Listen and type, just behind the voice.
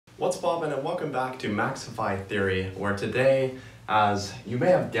What's bobbin', and welcome back to Maxify Theory, where today, as you may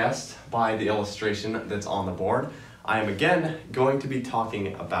have guessed by the illustration that's on the board, I am again going to be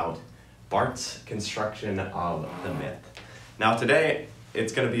talking about Barthes' construction of the myth. Now today,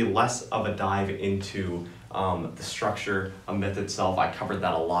 it's going to be less of a dive into the structure of myth itself. I covered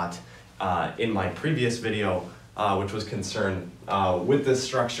that a lot in my previous video, which was concerned with this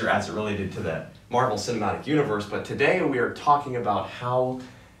structure as it related to the Marvel Cinematic Universe, but today we are talking about how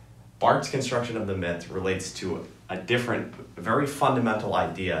Barthes' construction of the myth relates to a different, very fundamental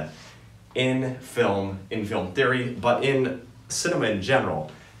idea in film theory, but in cinema in general,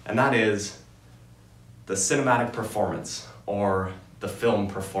 and that is the cinematic performance, or the film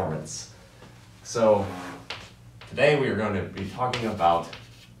performance. So today we are going to be talking about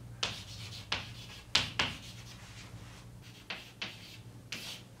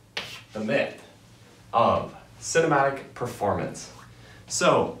the myth of cinematic performance.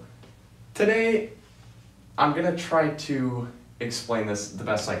 So today I'm going to try to explain this the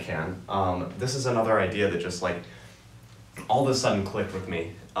best I can. This is another idea that just like all of a sudden clicked with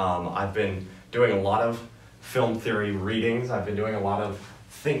me. I've been doing a lot of film theory readings. I've been doing a lot of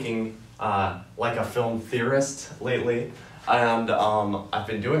thinking like a film theorist lately, and I've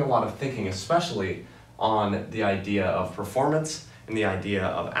been doing a lot of thinking especially on the idea of performance and the idea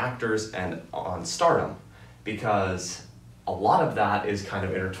of actors and on stardom, because a lot of that is kind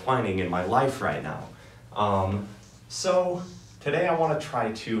of intertwining in my life right now. So today I want to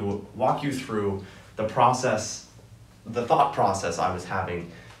try to walk you through the thought process I was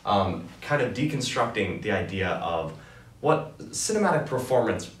having, kind of deconstructing the idea of what cinematic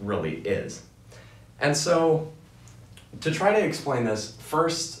performance really is. And so to try to explain this,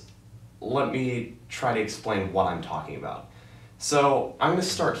 first let me try to explain what I'm talking about. So I'm going to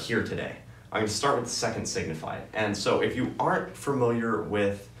start here today. I'm going to start with the second signified. And so if you aren't familiar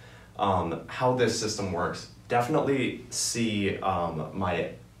with how this system works, definitely see my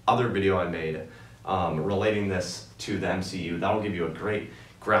other video I made relating this to the MCU. That'll give you a great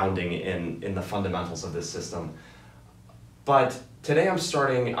grounding in the fundamentals of this system. But today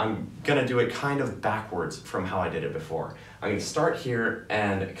I'm going to do it kind of backwards from how I did it before. I'm going to start here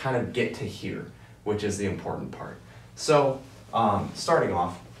and kind of get to here, which is the important part. So starting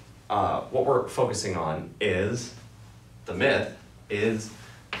off, what we're focusing on is the myth is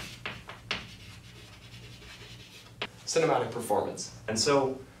cinematic performance. And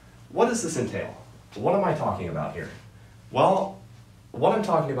so what does this entail? What am I talking about here? Well, what I'm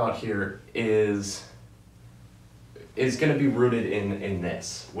talking about here is going to be rooted in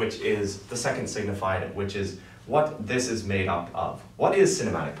this, which is the second signified, which is what this is made up of. What is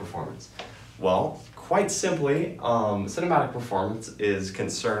cinematic performance? Well, quite simply, cinematic performance is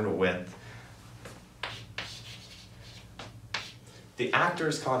concerned with the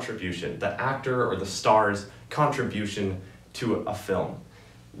actor's contribution, the actor or the star's contribution to a film.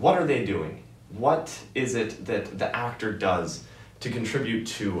 What are they doing? What is it that the actor does to contribute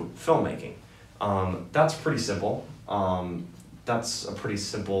to filmmaking? That's pretty simple. That's a pretty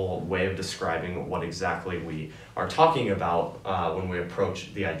simple way of describing what exactly we are talking about when we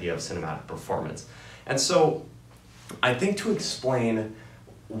approach the idea of cinematic performance. And so I think to explain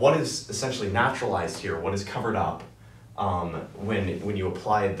what is essentially naturalized here, what is covered up when you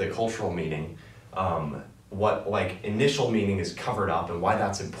apply the cultural meaning, what like initial meaning is covered up and why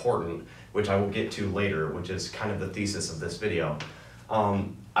that's important, which I will get to later, which is kind of the thesis of this video.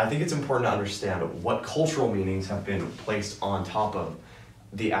 I think it's important to understand what cultural meanings have been placed on top of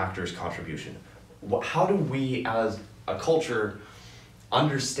the actor's contribution. How do we as a culture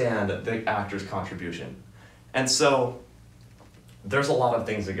understand the actor's contribution? And so there's a lot of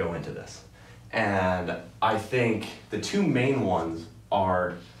things that go into this. And I think the two main ones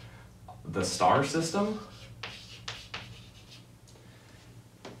are the star system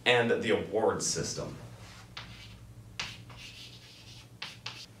and the award system.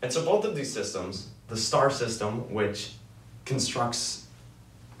 And so both of these systems, the star system, which constructs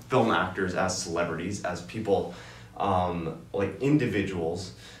film actors as celebrities, as people, like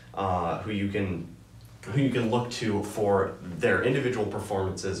individuals, who you can look to for their individual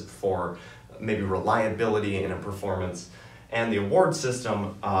performances, for maybe reliability in a performance, and the award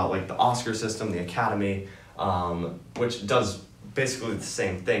system, like the Oscar system, the Academy, which does basically the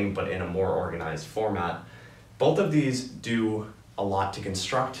same thing but in a more organized format. Both of these do a lot to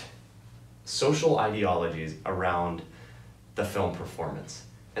construct social ideologies around the film performance.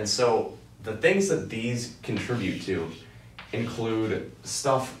 And so the things that these contribute to include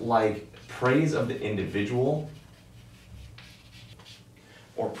stuff like praise of the individual,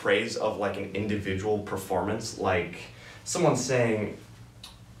 or praise of like an individual performance, like someone saying,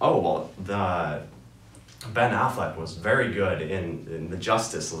 oh, well, Ben Affleck was very good in the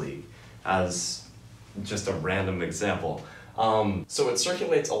Justice League, as just a random example. So it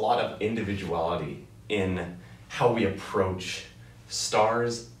circulates a lot of individuality in how we approach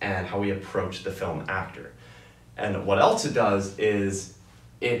stars and how we approach the film actor. And what else it does is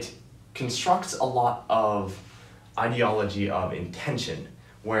it constructs a lot of ideology of intention,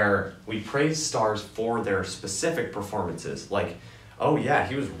 where we praise stars for their specific performances, like, oh yeah,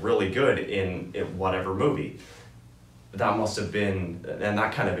 he was really good in whatever movie. That must have been, and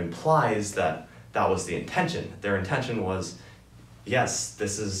that kind of implies that that was the intention. Their intention was, yes,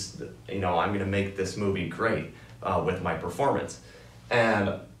 this is, I'm gonna make this movie great with my performance. And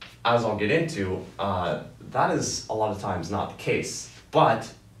as I'll get into, that is a lot of times not the case,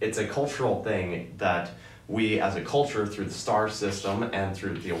 but it's a cultural thing that we as a culture, through the star system and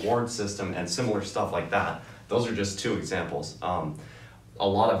through the award system and similar stuff like that, those are just two examples. A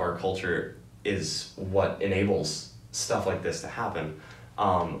lot of our culture is what enables stuff like this to happen,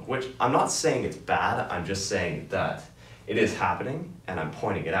 which I'm not saying it's bad, I'm just saying that it is happening and I'm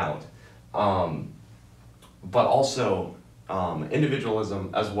pointing it out. But also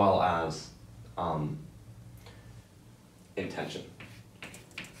individualism as well as intention.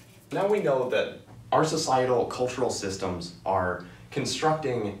 Now we know that our societal cultural systems are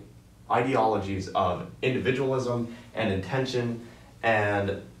constructing ideologies of individualism and intention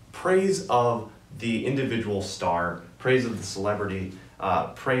and praise of the individual star, praise of the celebrity,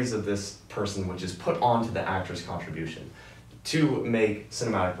 praise of this person, which is put onto the actor's contribution to make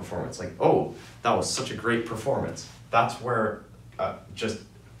cinematic performance. Like, oh, that was such a great performance. That's where just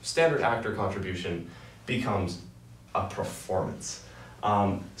standard actor contribution becomes a performance.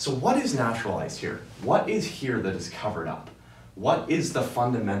 So what is naturalized here? What is here that is covered up? What is the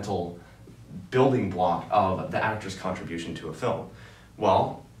fundamental building block of the actor's contribution to a film?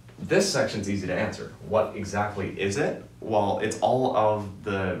 Well, this section's easy to answer. What exactly is it? Well, it's all of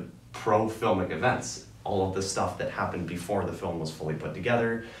the pro-filmic events, all of the stuff that happened before the film was fully put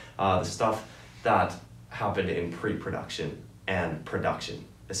together, the stuff that happened in pre-production and production,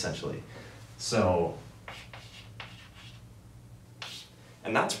 essentially. So,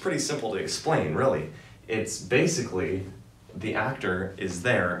 and that's pretty simple to explain, really. It's basically the actor is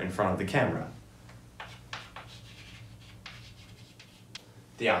there in front of the camera.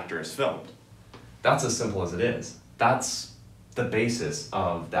 The actor is filmed. That's as simple as it is. That's the basis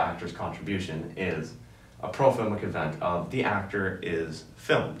of the actor's contribution, is a pro-filmic event of the actor is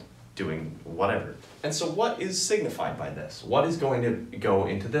filmed doing whatever. And so what is signified by this? What is going to go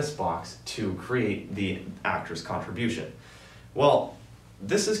into this box to create the actor's contribution? Well,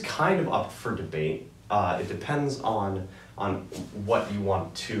 this is kind of up for debate. It depends on what you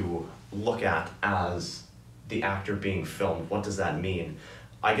want to look at as the actor being filmed. What does that mean?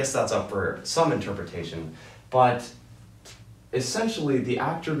 I guess that's up for some interpretation, but essentially the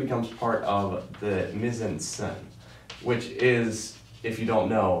actor becomes part of the mise en scène, which is, if you don't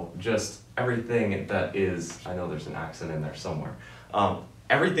know, just everything that is, I know there's an accent in there somewhere,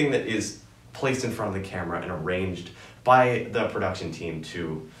 everything that is placed in front of the camera and arranged by the production team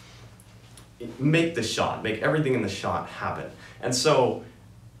to make the shot, make everything in the shot happen. And so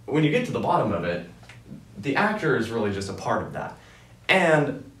when you get to the bottom of it, the actor is really just a part of that.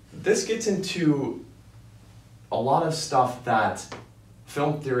 And this gets into a lot of stuff that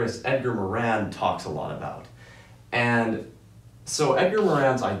film theorist Edgar Morin talks a lot about. And so Edgar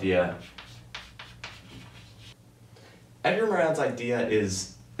Morin's idea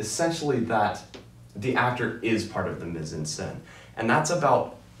is essentially that the actor is part of the mise en scène. And that's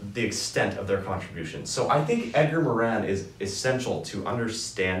about the extent of their contribution. So I think Edgar Morin is essential to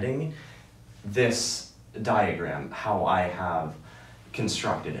understanding this diagram, how I have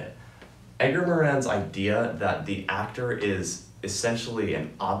constructed it. Edgar Morin's idea that the actor is essentially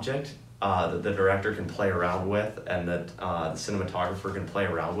an object that the director can play around with and that the cinematographer can play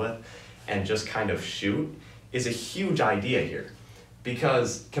around with and just kind of shoot is a huge idea here.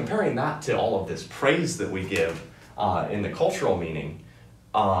 Because comparing that to all of this praise that we give in the cultural meaning,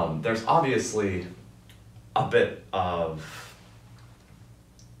 there's obviously a bit of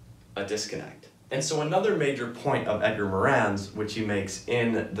a disconnect. And so another major point of Edgar Morin's, which he makes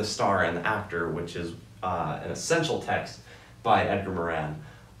in The Star and the Actor, which is an essential text by Edgar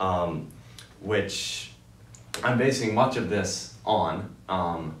Morin, which I'm basing much of this on,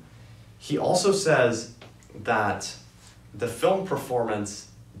 he also says that the film performance,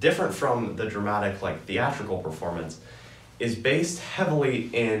 different from the dramatic, like theatrical performance, is based heavily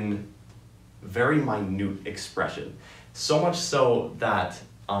in very minute expression. So much so that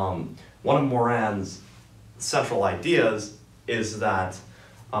one of Morin's central ideas is that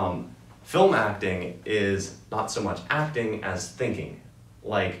Film acting is not so much acting as thinking.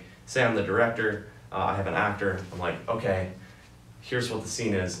 Like, say I'm the director, I have an actor, I'm like, okay, here's what the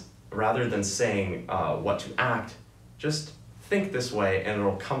scene is. Rather than saying what to act, just think this way and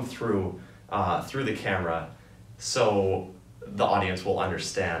it'll come through the camera, so the audience will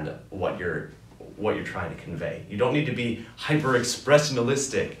understand what you're trying to convey. You don't need to be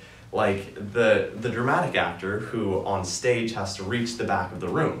hyper-expressionistic like the dramatic actor who on stage has to reach the back of the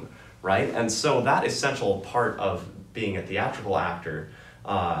room, right? And so that essential part of being a theatrical actor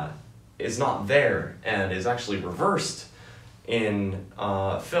is not there and is actually reversed in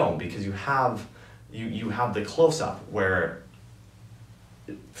film, because you have the close-up where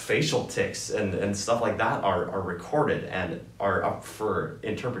facial tics and stuff like that are recorded and are up for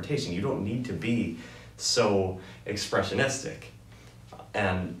interpretation. You don't need to be so expressionistic.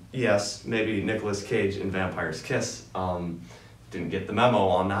 And yes, maybe Nicolas Cage in Vampire's Kiss didn't get the memo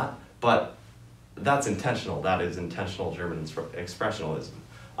on that, but that's intentional. That is intentional German expressionism.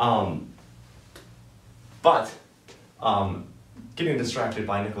 But getting distracted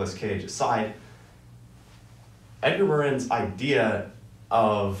by Nicolas Cage aside, Edgar Morin's idea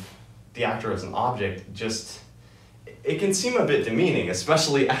of the actor as an object it can seem a bit demeaning,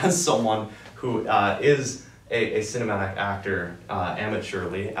 especially as someone who is a cinematic actor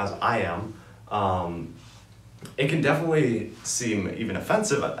amateurly, as I am. It can definitely seem even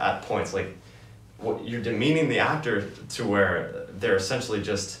offensive at points, like you're demeaning the actor to where they're essentially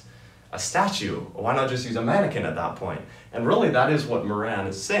just a statue. Why not just use a mannequin at that point? And really that is what Morin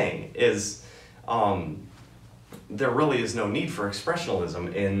is saying, is there really is no need for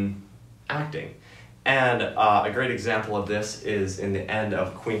expressionism in acting. And a great example of this is in the end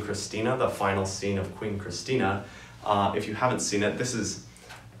of Queen Christina, the final scene of Queen Christina. If you haven't seen it, this is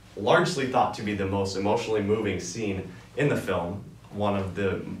largely thought to be the most emotionally moving scene in the film, one of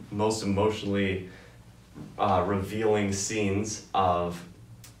the most emotionally revealing scenes of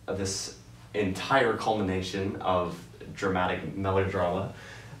this entire culmination of dramatic melodrama.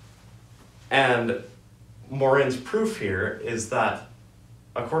 And Morin's proof here is that,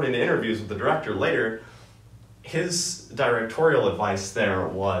 according to interviews with the director later, his directorial advice there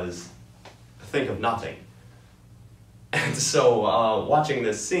was, think of nothing. And so watching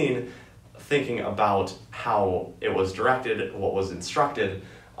this scene, thinking about how it was directed, what was instructed,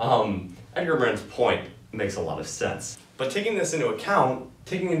 Edgar Morin's point makes a lot of sense. But taking into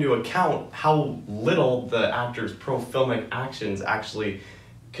account how little the actor's pro-filmic actions actually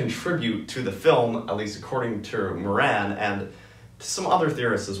contribute to the film, at least according to Morin, and some other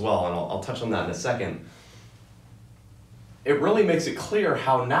theorists as well, and I'll touch on that in a second, it really makes it clear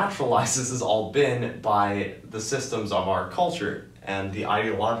how naturalized this has all been by the systems of our culture and the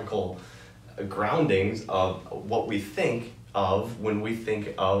ideological groundings of what we think of when we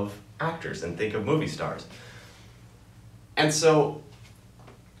think of actors and think of movie stars. And so,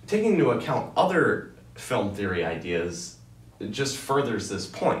 taking into account other film theory ideas just furthers this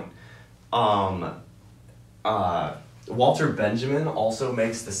point. Walter Benjamin also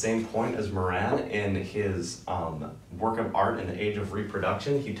makes the same point as Morin in his work of art in the Age of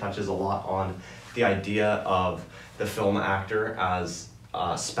Reproduction. He touches a lot on the idea of the film actor as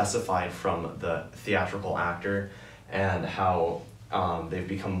specified from the theatrical actor and how they've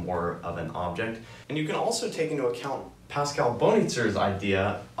become more of an object. And you can also take into account Pascal Bonitzer's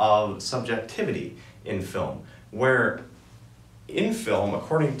idea of subjectivity in film, where in film,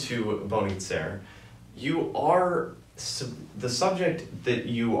 according to Bonitzer, you are the subject that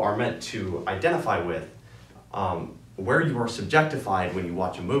you are meant to identify with, where you are subjectified when you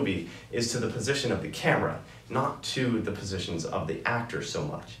watch a movie, is to the position of the camera, not to the positions of the actor so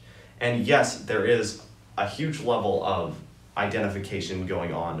much. And yes, there is a huge level of identification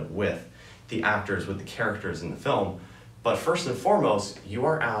going on with the actors, with the characters in the film, but first and foremost, you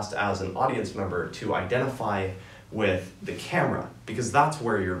are asked as an audience member to identify with the camera, because that's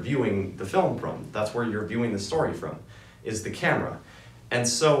where you're viewing the film from, that's where you're viewing the story from, is the camera. And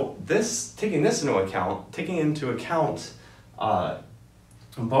so taking into account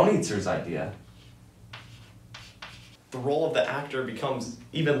Bonitzer's idea, the role of the actor becomes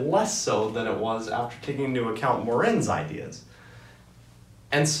even less so than it was after taking into account Morin's ideas.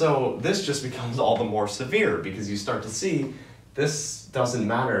 And so this just becomes all the more severe, because you start to see this doesn't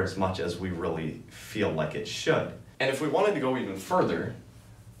matter as much as we really feel like it should. And if we wanted to go even further,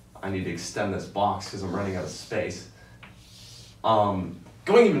 I need to extend this box because I'm running out of space. Going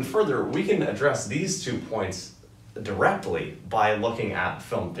even further, we can address these 2 points directly by looking at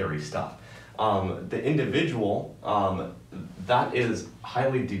film theory stuff. The individual, that is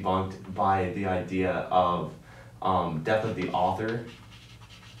highly debunked by the idea of death of the author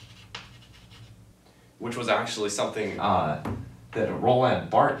which was actually something that Roland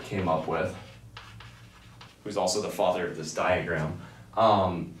Barthes came up with, who's also the father of this diagram.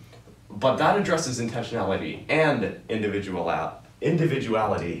 But that addresses intentionality and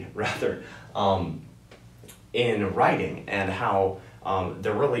individuality rather, in writing, and how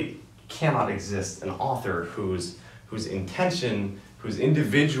there really cannot exist an author whose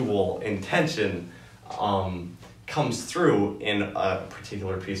individual intention comes through in a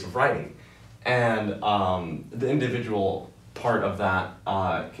particular piece of writing. And the individual part of that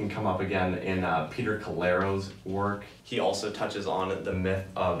can come up again in Peter Callero's work. He also touches on the myth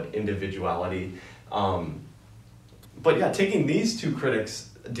of individuality. But yeah, taking these two critics'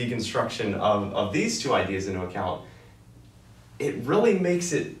 deconstruction of these two ideas into account, it really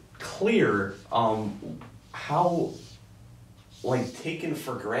makes it clear how taken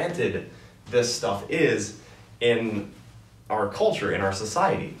for granted this stuff is in our culture, in our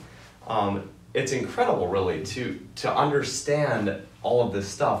society. It's incredible, really, to understand all of this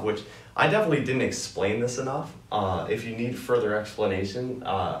stuff, which I definitely didn't explain this enough. If you need further explanation,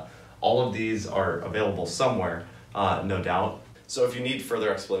 all of these are available somewhere, no doubt. So if you need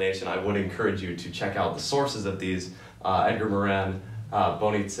further explanation, I would encourage you to check out the sources of these. Edgar, Morin,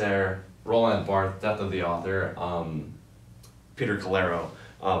 Bonitzer, Roland Barthes, Death of the Author, Peter Callero,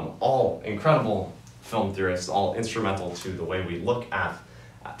 all incredible film theorists, all instrumental to the way we look at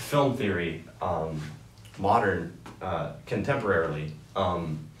film theory, modern, contemporarily.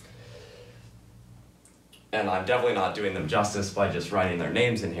 And I'm definitely not doing them justice by just writing their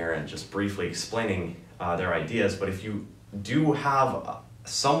names in here and just briefly explaining their ideas, but if you do have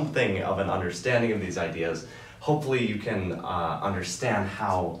something of an understanding of these ideas, hopefully you can understand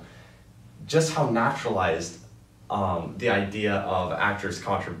just how naturalized the idea of actors'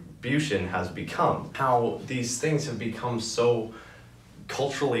 contribution has become, how these things have become so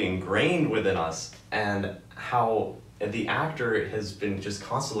culturally ingrained within us, and how the actor has been just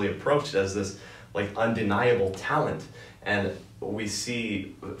constantly approached as this undeniable talent. And we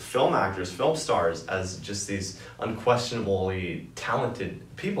see film actors, film stars, as just these unquestionably talented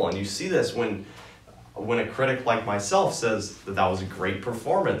people. And you see this when a critic like myself says that that was a great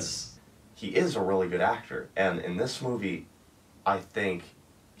performance. He is a really good actor, and in this movie, I think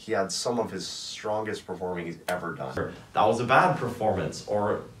he had some of his strongest performing he's ever done. That was a bad performance,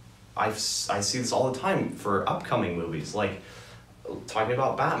 or I see this all the time for upcoming movies, like talking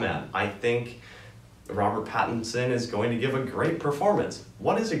about Batman. I think Robert Pattinson is going to give a great performance.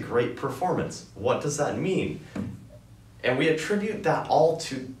 What is a great performance? What does that mean? And we attribute that all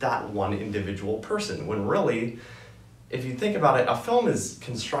to that one individual person, when really, if you think about it, a film is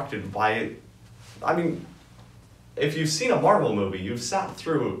constructed by, if you've seen a Marvel movie, you've sat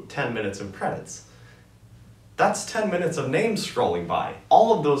through 10 minutes of credits. That's 10 minutes of names scrolling by.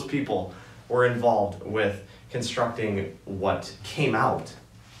 All of those people were involved with constructing what came out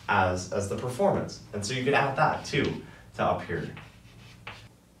as the performance. And so you could add that too to up here.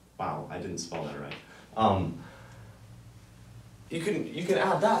 Wow, I didn't spell that right. You can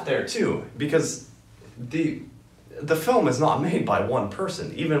add that there too, because the film is not made by one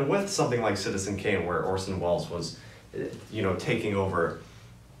person. Even with something like Citizen Kane, where Orson Welles was, taking over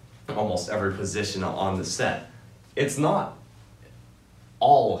almost every position on the set, it's not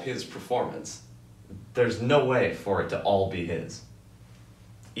all his performance. There's no way for it to all be his,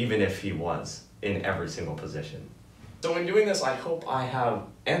 even if he was in every single position. So in doing this, I hope I have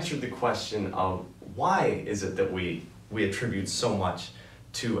answered the question of why is it that we attribute so much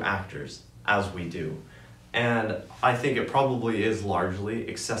to actors as we do. And I think it probably is largely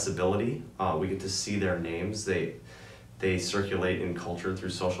accessibility. We get to see their names. They circulate in culture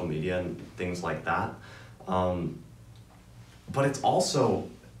through social media and things like that. But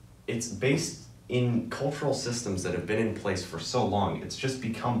it's based in cultural systems that have been in place for so long. It's just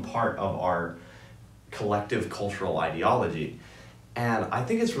become part of our collective cultural ideology. And I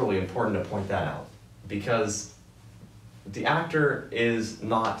think it's really important to point that out, because the actor is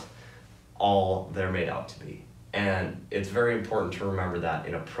not all they're made out to be. And it's very important to remember that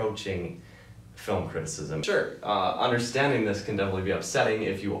in approaching film criticism. Sure, understanding this can definitely be upsetting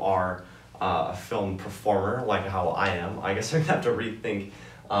if you are a film performer, like how I am. I guess I'm gonna have to rethink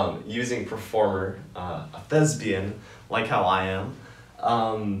using performer, a thespian, like how I am.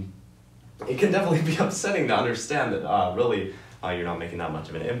 It can definitely be upsetting to understand that really you're not making that much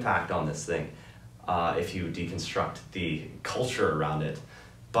of an impact on this thing if you deconstruct the culture around it.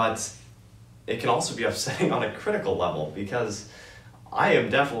 But it can also be upsetting on a critical level, because I am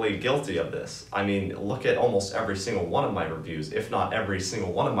definitely guilty of this. I mean, look at almost every single one of my reviews, if not every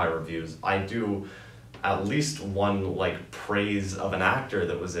single one of my reviews. I do at least one praise of an actor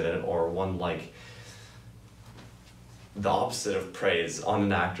that was in it, or one the opposite of praise on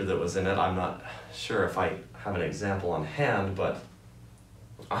an actor that was in it. I'm not sure if I have an example on hand, but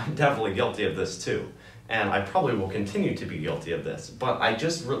I'm definitely guilty of this too. And I probably will continue to be guilty of this. But I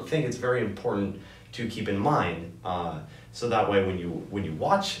just think it's very important to keep in mind, so that way when you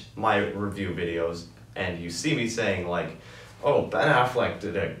watch my review videos and you see me saying like, oh, Ben Affleck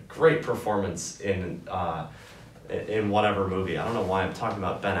did a great performance in whatever movie. I don't know why I'm talking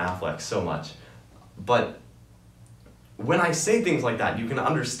about Ben Affleck so much. But when I say things like that, you can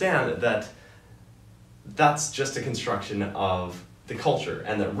understand that that's just a construction of the culture,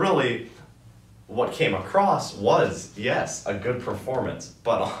 and that really what came across was, yes, a good performance,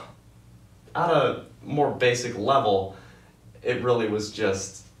 but at a more basic level, it really was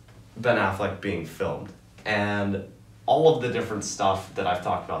just Ben Affleck being filmed. And all of the different stuff that I've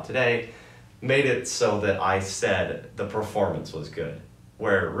talked about today made it so that I said the performance was good,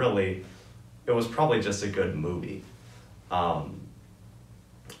 where really it was probably just a good movie. I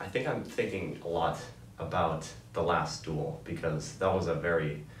think I'm thinking a lot about The Last Duel, because that was a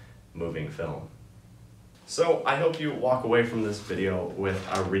very moving film. So I hope you walk away from this video with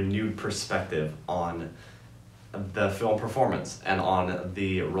a renewed perspective on the film performance and on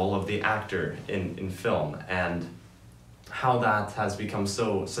the role of the actor in film, and how that has become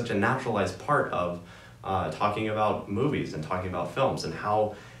such a naturalized part of talking about movies and talking about films, and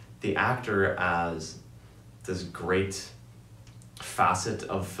how the actor as this great facet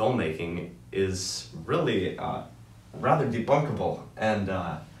of filmmaking is really rather debunkable and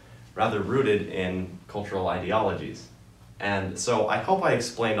rather rooted in cultural ideologies. And so I hope I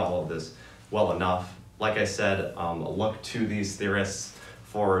explained all of this well enough. Like I said, look to these theorists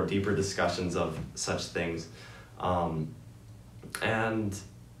for deeper discussions of such things. And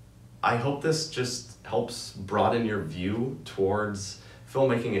I hope this just helps broaden your view towards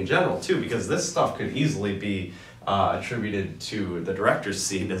filmmaking in general too, because this stuff could easily be attributed to the director's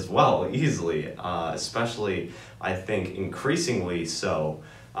seat as well, easily. Especially, I think, increasingly so,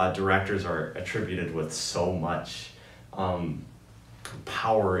 directors are attributed with so much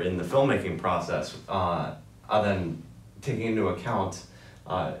power in the filmmaking process, other than taking into account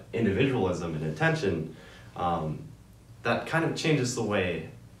individualism and attention. That kind of changes the way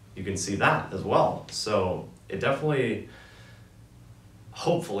you can see that as well. So it definitely,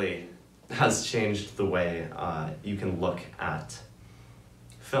 hopefully, has changed the way you can look at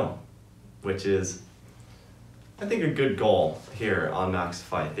film, which is, I think, a good goal here on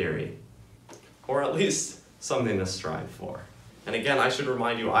Maxify Theory, or at least something to strive for. And again, I should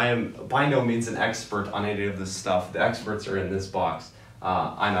remind you, I am by no means an expert on any of this stuff. The experts are in this box.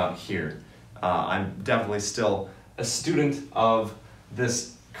 I'm out here. I'm definitely still a student of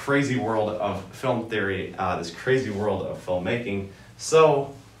this crazy world of film theory, this crazy world of filmmaking.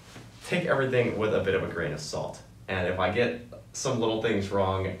 So take everything with a bit of a grain of salt. And if I get some little things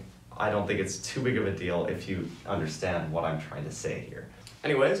wrong, I don't think it's too big of a deal if you understand what I'm trying to say here.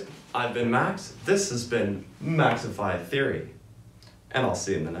 Anyways, I've been Max. This has been Maxify Theory. And I'll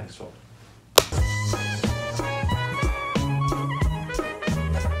see you in the next one.